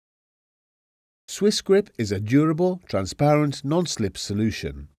GriP is a durable, transparent, non-slip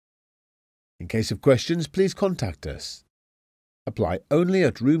solution. In case of questions, please contact us. Apply only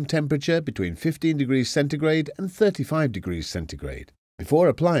at room temperature between 15 degrees centigrade and 35 degrees centigrade. Before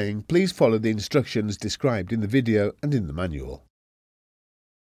applying, please follow the instructions described in the video and in the manual.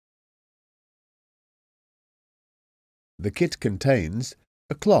 The kit contains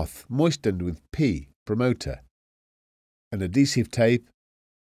a cloth moistened with P promoter, an adhesive tape,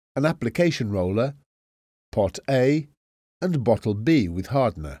 an application roller, pot A and bottle B with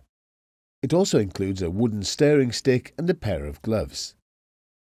hardener. It also includes a wooden stirring stick and a pair of gloves.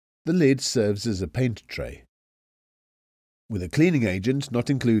 The lid serves as a paint tray. With a cleaning agent not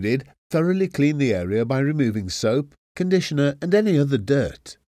included, thoroughly clean the area by removing soap, conditioner and any other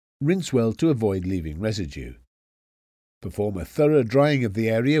dirt. Rinse well to avoid leaving residue. Perform a thorough drying of the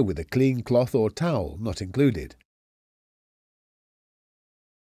area with a clean cloth or towel not included.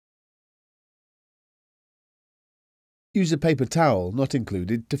 Use a paper towel not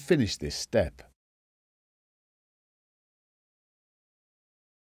included to finish this step.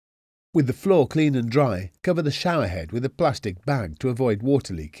 With the floor clean and dry, cover the shower head with a plastic bag to avoid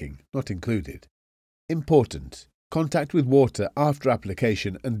water leaking, not included. Important: contact with water after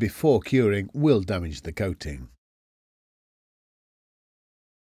application and before curing will damage the coating.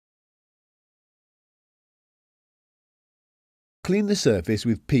 Clean the surface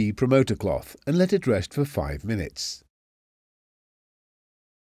with P promoter cloth and let it rest for 5 minutes.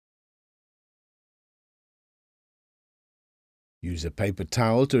 Use a paper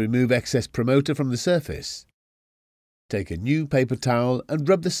towel to remove excess promoter from the surface. Take a new paper towel and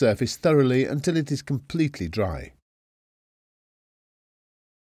rub the surface thoroughly until it is completely dry.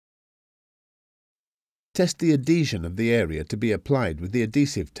 Test the adhesion of the area to be applied with the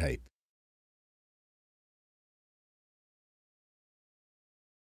adhesive tape.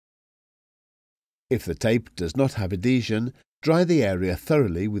 If the tape does not have adhesion, dry the area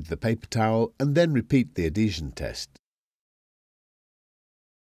thoroughly with the paper towel and then repeat the adhesion test.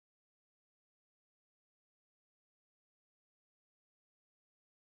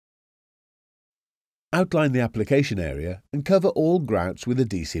 Outline the application area and cover all grouts with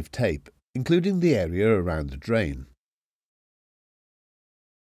adhesive tape, including the area around the drain.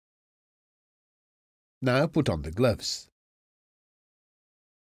 Now put on the gloves.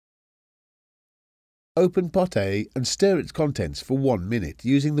 Open pot A and stir its contents for 1 minute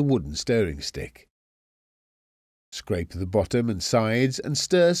using the wooden stirring stick. Scrape the bottom and sides and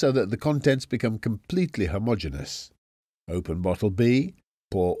stir so that the contents become completely homogeneous. Open bottle B,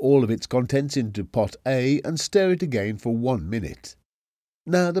 pour all of its contents into pot A and stir it again for 1 minute.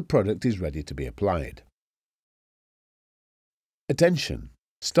 Now the product is ready to be applied. Attention!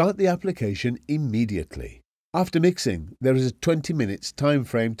 Start the application immediately. After mixing, there is a 20 minutes time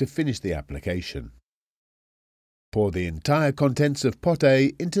frame to finish the application. Pour the entire contents of pot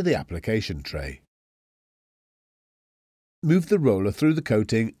A into the application tray. Move the roller through the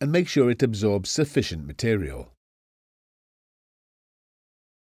coating and make sure it absorbs sufficient material.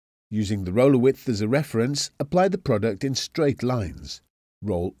 Using the roller width as a reference, apply the product in straight lines.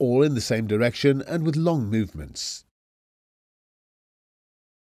 Roll all in the same direction and with long movements.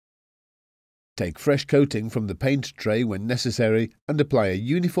 Take fresh coating from the paint tray when necessary and apply a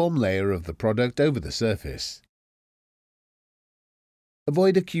uniform layer of the product over the surface.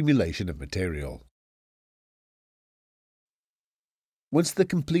 Avoid accumulation of material. Once the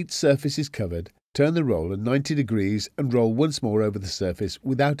complete surface is covered, turn the roller 90 degrees and roll once more over the surface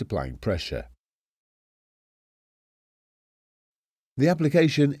without applying pressure. The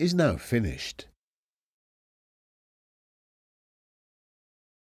application is now finished.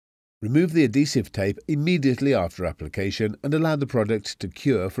 Remove the adhesive tape immediately after application and allow the product to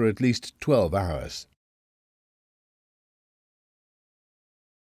cure for at least 12 hours.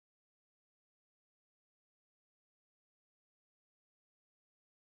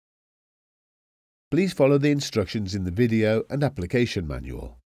 Please follow the instructions in the video and application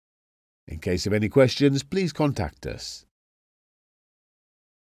manual. In case of any questions, please contact us.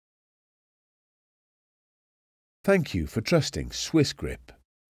 Thank you for trusting GriP,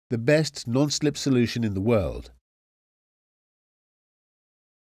 the best non-slip solution in the world.